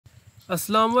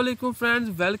अस्सलाम वालेकुम friends,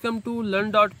 welcome to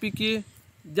learn.pk।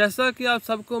 जैसा कि आप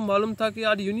सबको मालूम था कि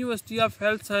आज यूनिवर्सिटी ऑफ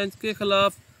हेल्थ साइंस के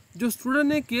ख़िलाफ़ जो स्टूडेंट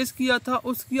ने केस किया था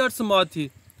उसकी आज समाअत थी,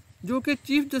 जो कि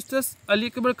चीफ जस्टिस अली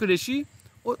अकबर कुरैशी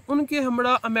और उनके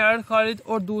हमरा अमैर खालिद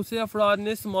और दूसरे अफराद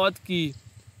ने समाअत की।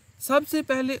 सबसे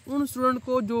पहले उन स्टूडेंट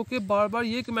को जो कि बार बार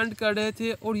ये कमेंट कर रहे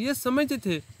थे और ये समझते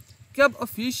थे कि अब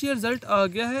ऑफिशियल रिज़ल्ट आ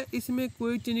गया है, इसमें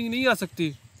कोई चेंजिंग नहीं आ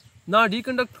सकती, ना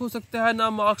रिकंडक्ट हो सकता है, ना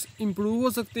मार्क्स इम्प्रूव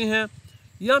हो सकते हैं।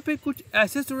 यहाँ पे कुछ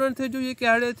ऐसे स्टूडेंट थे जो ये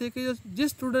कह रहे थे कि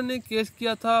जिस स्टूडेंट ने केस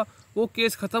किया था वो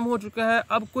केस ख़त्म हो चुका है,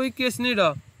 अब कोई केस नहीं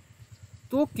रहा।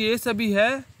 तो केस अभी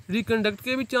है, रिकंडक्ट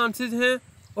के भी चांसेस हैं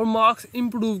और मार्क्स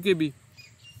इम्प्रूव के भी।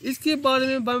 इसके बारे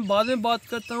में मैं बाद में बात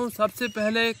करता हूँ। सबसे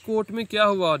पहले कोर्ट में क्या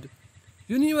हुआ आज।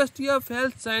 यूनिवर्सिटी ऑफ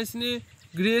हेल्थ साइंस ने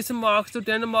ग्रेस मार्क्स तो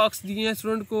 10 मार्क्स दिए हैं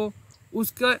स्टूडेंट को,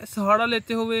 उसका सहारा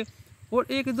लेते हुए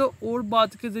और एक दो और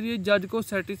बात के ज़रिए जज को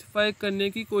सेटिस्फाई करने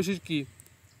की कोशिश की,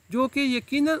 जो कि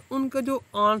यकीनन उनका जो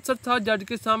आंसर था जज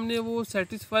के सामने वो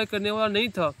सेटिस्फाई करने वाला नहीं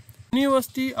था।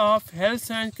 यूनिवर्सिटी ऑफ हेल्थ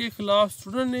साइंस के ख़िलाफ़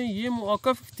स्टूडेंट ने ये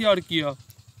मौक़िफ़ इख्तियार किया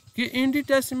कि एंटी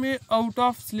टेस्ट में आउट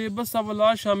ऑफ सिलेबस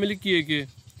सवाल शामिल किए गए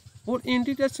और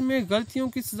एंटी टेस्ट में गलतियों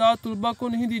की सज़ा तलबा को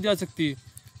नहीं दी जा सकती।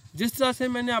 जिस तरह से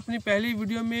मैंने अपनी पहली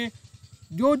वीडियो में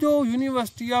जो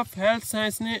यूनिवर्सिटी ऑफ हेल्थ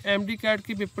साइंस ने MDCAT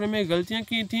के पेपर में गलतियाँ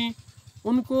की थी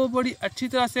उनको बड़ी अच्छी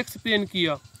तरह से एक्सप्लेन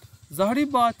किया। ज़ाहिर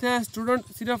बात है स्टूडेंट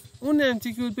सिर्फ उन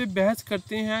MCQs पे बहस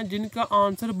करते हैं जिनका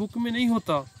आंसर बुक में नहीं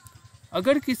होता।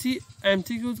 अगर किसी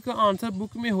MCQs का आंसर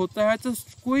बुक में होता है तो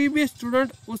कोई भी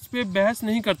स्टूडेंट उस पर बहस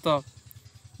नहीं करता।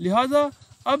 लिहाजा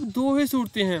अब दो ही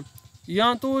सूरतें हैं,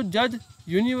 या तो जज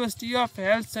यूनिवर्सिटी ऑफ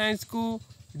हेल्थ साइंस को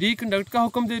रिकंडक्ट का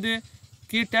हुक्म दे दे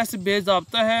कि टेस्ट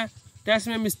बेज़ाब्ता है, टेस्ट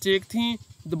में मिस्टेक थी,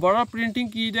 दोबारा प्रिंटिंग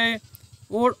की जाए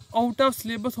और आउट ऑफ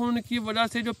सिलेबस होने की वजह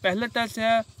से जो पहला टेस्ट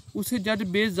है उसे जज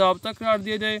बेज़ाब्ता करार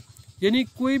दिया जाए, यानी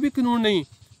कोई भी कानून नहीं।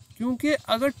 क्योंकि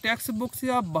अगर टेक्स्ट बुक से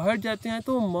आप बाहर जाते हैं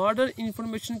तो मॉडर्न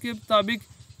इंफॉर्मेशन के मुताबिक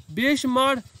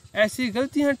बेशुमार ऐसी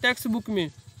गलतियां हैं टेक्स्ट बुक में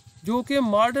जो कि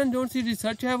मॉडर्न जो सी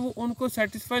रिसर्च है वो उनको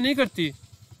सेटिस्फाई नहीं करती।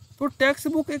 तो टेक्स्ट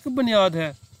बुक एक बुनियाद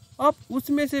है, आप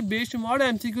उसमें से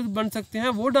बेशुमार MCQs बन सकते हैं,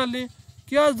 वो डालें।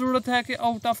 क्या ज़रूरत है कि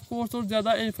आउट ऑफ कोर्स और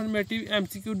ज़्यादा इंफॉर्मेटिव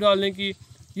MCQ डालने की,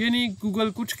 यानी गूगल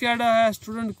कुछ कह रहा है,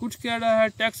 स्टूडेंट कुछ कह रहा है,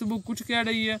 टेक्स्ट बुक कुछ कह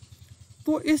रही है।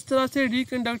 तो इस तरह से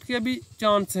रिकंडक्ट के भी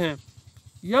चांस हैं।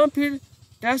 या फिर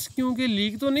टेस्ट क्योंकि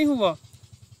लीक तो नहीं हुआ,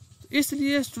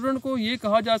 इसलिए स्टूडेंट को ये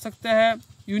कहा जा सकता है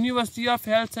यूनिवर्सिटी ऑफ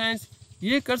हेल्थ साइंस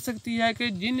ये कर सकती है कि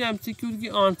जिन MCQ की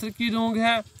आंसर की रॉन्ग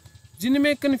है,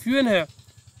 जिनमें कन्फ्यूजन है,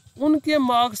 उनके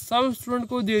मार्क्स सब स्टूडेंट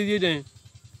को दे दिए जाएँ।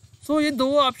 सो ये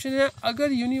दो ऑप्शन है।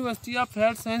 अगर यूनिवर्सिटी ऑफ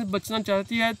हेल्थ साइंस बचना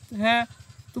चाहती है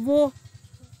तो वो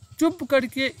चुप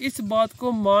करके इस बात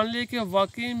को मान ले कि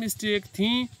वाकई मिस्टेक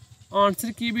थी,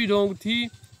 आंसर की भी रॉन्ग थी,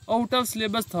 आउट ऑफ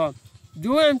सिलेबस था।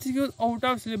 जो MCQ आउट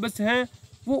ऑफ सिलेबस हैं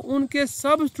वो उनके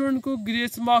सब स्टूडेंट को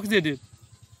ग्रेस मार्क्स दे दे,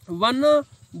 वरना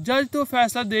जज तो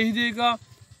फैसला दे ही देगा।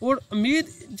 और उम्मीद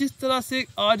जिस तरह से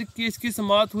आज केस की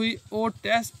समाअत हुई और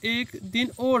टेस्ट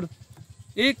एक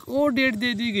और डेट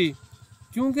दे दी गई,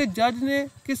 क्योंकि जज ने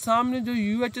के सामने जो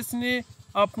UHS ने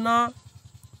अपना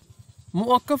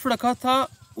मौक़िफ़ रखा था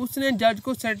उसने जज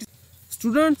को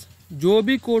स्टूडेंट्स जो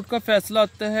भी कोर्ट का फैसला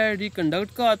आता है,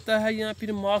 रिकंडक्ट का आता है या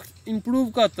फिर मार्क्स इम्प्रूव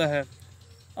का आता है,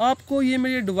 आपको ये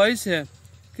मेरी एडवाइस है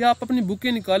कि आप अपनी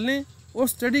बुकें निकालें और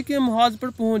स्टडी के महाज पर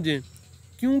पहुँच जाएँ।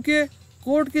 क्योंकि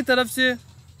कोर्ट की तरफ से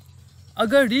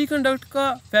अगर रिकंडक्ट का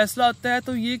फैसला आता है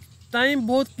तो ये टाइम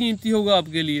बहुत कीमती होगा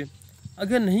आपके लिए।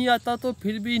 अगर नहीं आता तो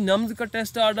फिर भी नम्स का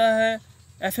टेस्ट आ रहा है,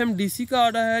 FMDC का आ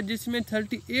रहा है, जिसमें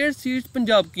 38 सीट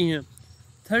पंजाब की हैं।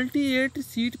 38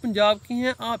 सीट पंजाब की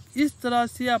हैं। आप इस तरह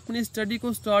से अपनी स्टडी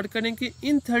को स्टार्ट करें कि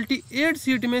इन 38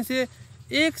 सीट में से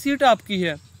एक सीट आपकी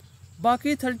है,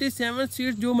 बाकी 37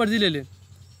 सीट जो मर्जी ले ले।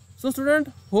 So student,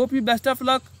 hope you best of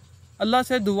luck. अल्लाह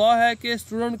से दुआ है कि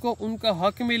स्टूडेंट को उनका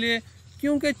हक मिले,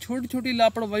 क्योंकि छोटी छोटी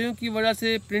लापरवाहियों की वजह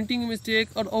से, प्रिंटिंग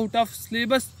मिस्टेक और आउट ऑफ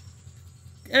सिलेबस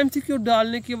MCQ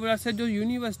डालने की वजह से जो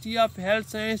university of health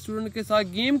science student के साथ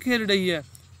गेम खेल रही है,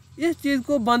 इस चीज़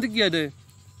को बंद किया जाए।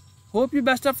 Hope you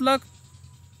best of luck.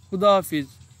 खुदा हाफिज़।